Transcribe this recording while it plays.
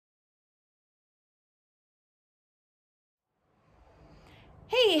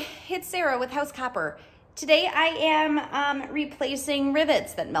Hey, it's Sarah with House Copper. Today I am replacing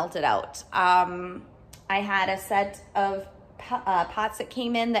rivets that melted out. I had a set of pots that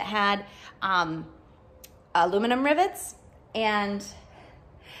came in that had aluminum rivets, and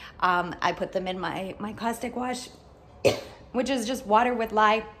I put them in my caustic wash, which is just water with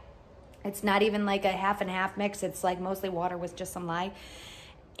lye. It's not even like a half and half mix. It's like mostly water with just some lye.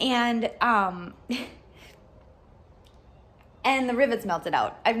 And and the rivets melted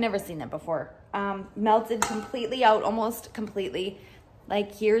out. I've never seen that before. Melted completely out, almost completely.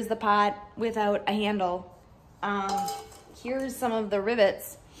 Like, here's the pot without a handle. Here's some of the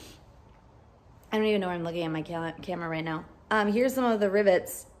rivets. I don't even know where I'm looking at my camera right now. Here's some of the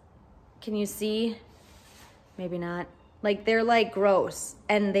rivets. Can you see? Maybe not. Like, they're like gross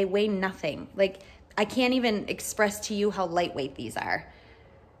and they weigh nothing. Like, I can't even express to you how lightweight these are.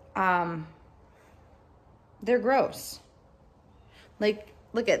 They're gross. Like,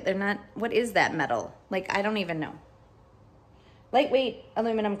 look at, they're not, what is that metal? Like, I don't even know. Lightweight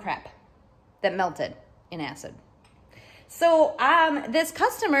aluminum crap that melted in acid. So this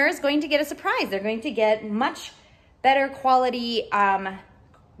customer is going to get a surprise. They're going to get much better quality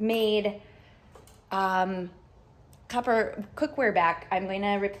made copper cookware back. I'm going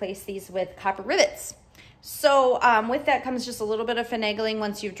to replace these with copper rivets. So with that comes just a little bit of finagling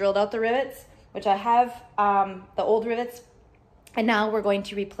once you've drilled out the rivets, which I have the old rivets. And now we're going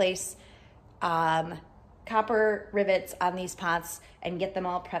to replace copper rivets on these pots and get them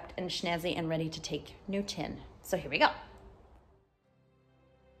all prepped and snazzy and ready to take new tin. So here we go.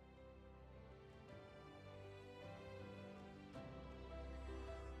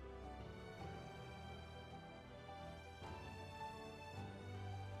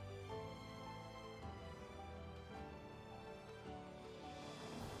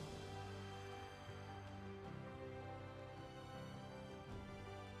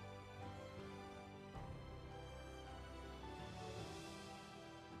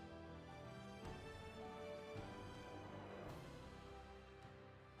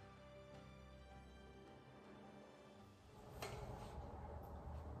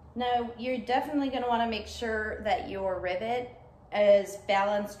 Now, you're definitely going to want to make sure that your rivet is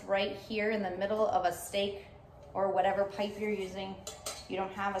balanced right here in the middle of a stake or whatever pipe you're using. You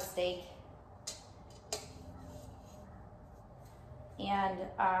don't have a stake. And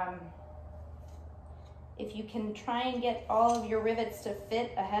if you can try and get all of your rivets to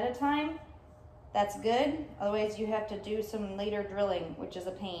fit ahead of time, that's good. Otherwise, you have to do some later drilling, which is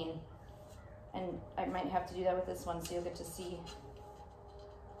a pain. And I might have to do that with this one, so you'll get to see.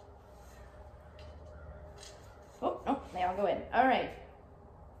 Oh, no, they all go in. All right,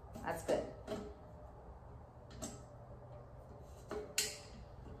 that's good.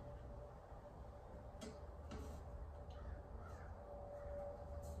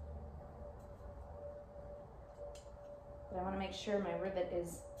 But I want to make sure my rivet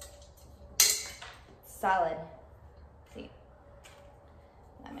is solid. See,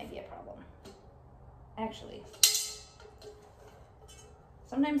 that might be a problem. Actually,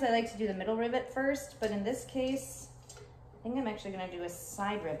 sometimes I like to do the middle rivet first, but in this case, I think I'm actually going to do a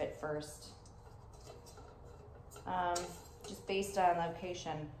side rivet first, just based on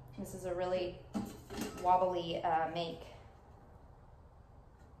location. This is a really wobbly make.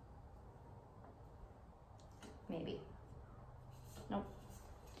 Maybe. Nope.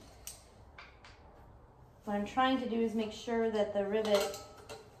 What I'm trying to do is make sure that the rivet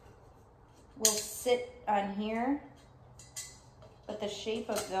will sit on here, but the shape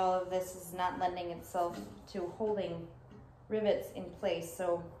of all of this is not lending itself to holding rivets in place,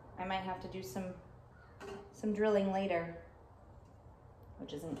 so I might have to do some drilling later,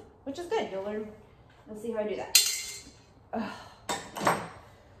 which is good. You'll learn. Let's see how I do that. Ugh.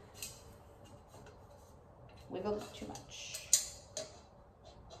 Wiggled too much.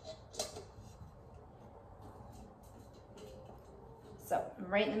 So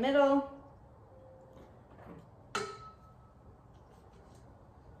I'm right in the middle.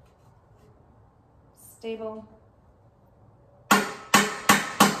 Stable.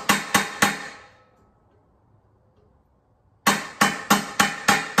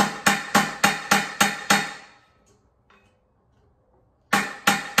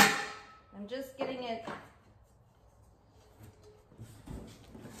 I'm just getting it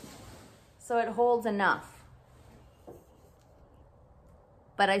so it holds enough,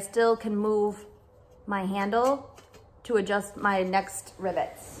 but I still can move my handle to adjust my next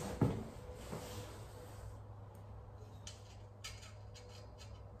rivets.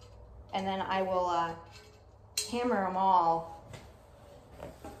 And then I will hammer them all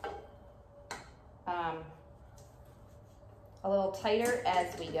little tighter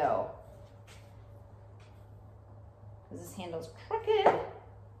as we go. Because this handle's crooked,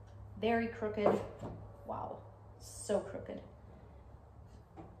 very crooked. Wow, so crooked.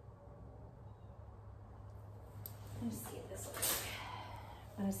 Let me see if this looks like.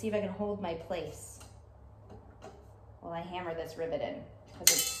 I'm gonna see if I can hold my place while I hammer this rivet in,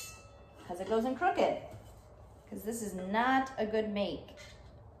 because it goes in crooked. Because this is not a good make.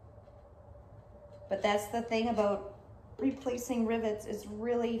 But that's the thing about replacing rivets, is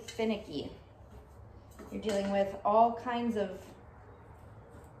really finicky. You're dealing with all kinds of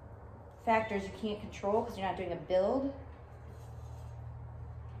factors you can't control because you're not doing a build.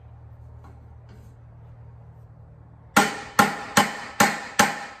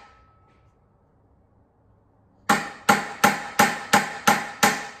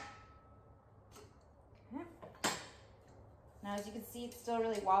 Now, as you can see, it's still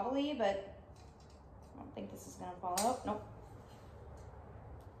really wobbly, but I don't think this is gonna fall out. Nope.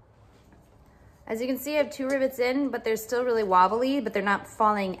 As you can see, I have 2 rivets in, but they're still really wobbly, but they're not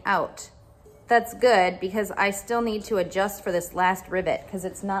falling out. That's good, because I still need to adjust for this last rivet, because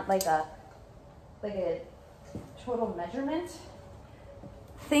it's not like a total measurement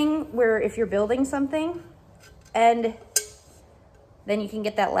thing where if you're building something, and then you can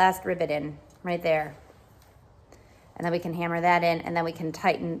get that last rivet in right there. And then we can hammer that in, and then we can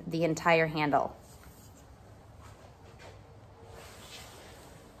tighten the entire handle.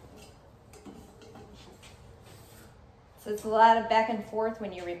 So it's a lot of back and forth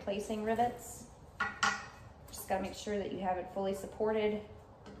when you're replacing rivets. Just gotta make sure that you have it fully supported.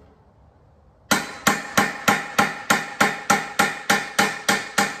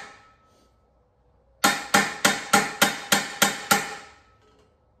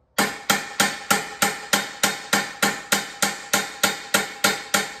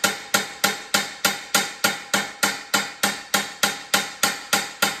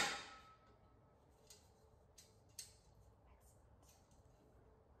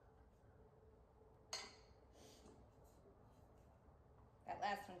 That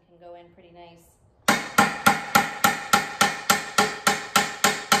last one can go in pretty nice.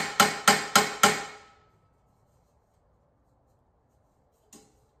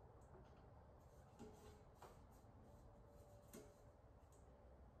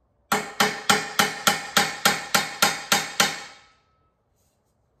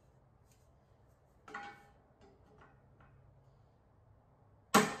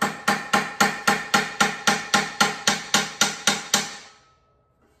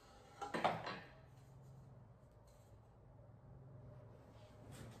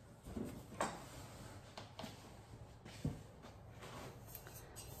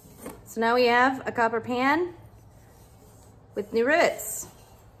 So now we have a copper pan with new rivets.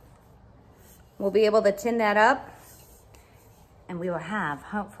 We'll be able to tin that up, and we will have,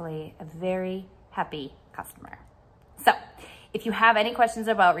 hopefully, a very happy customer. So if you have any questions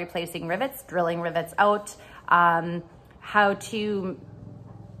about replacing rivets, drilling rivets out, how to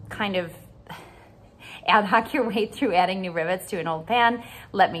kind of ad hoc your way through adding new rivets to an old pan,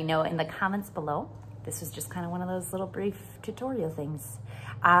 let me know in the comments below. This was just kind of one of those little brief tutorial things.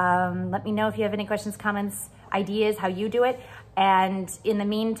 Let me know if you have any questions, comments, ideas, how you do it. And in the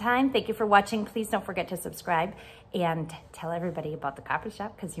meantime, thank you for watching. Please don't forget to subscribe and tell everybody about the copper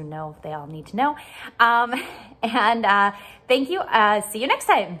shop, because you know they all need to know. Thank you. See you next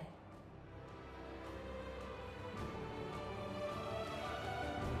time.